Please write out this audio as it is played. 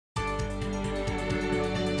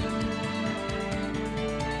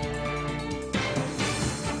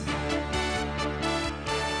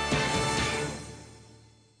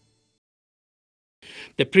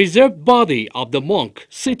The preserved body of the monk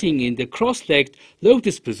sitting in the cross-legged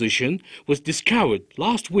lotus position was discovered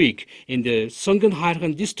last week in the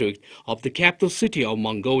Sunganhairhan district of the capital city of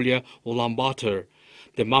Mongolia, Ulaanbaatar.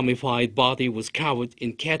 The mummified body was covered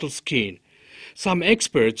in cattle skin. Some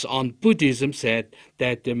experts on Buddhism said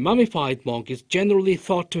that the mummified monk is generally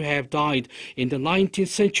thought to have died in the 19th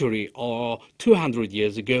century or 200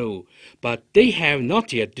 years ago, but they have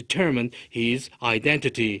not yet determined his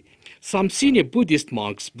identity. Some senior Buddhist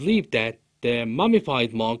monks believe that the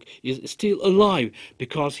mummified monk is still alive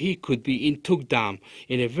because he could be in Tugdam,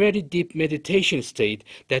 in a very deep meditation state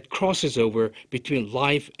that crosses over between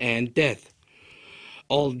life and death.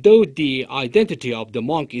 Although the identity of the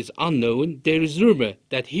monk is unknown, there is rumor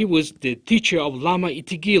that he was the teacher of Lama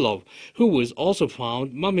Itigilov, who was also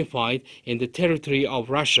found mummified in the territory of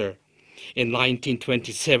Russia. In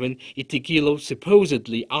 1927, Itigilov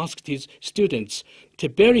supposedly asked his students to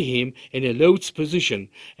bury him in a lotus position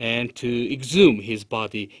and to exhume his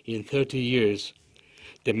body in 30 years.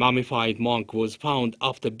 The mummified monk was found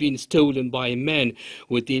after being stolen by a man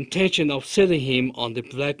with the intention of selling him on the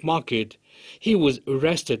black market. He was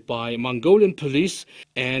arrested by Mongolian police,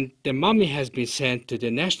 and the mummy has been sent to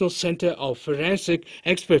the National Center of Forensic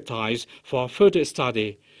Expertise for further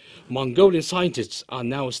study. Mongolian scientists are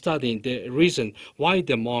now studying the reason why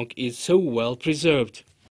the monk is so well preserved.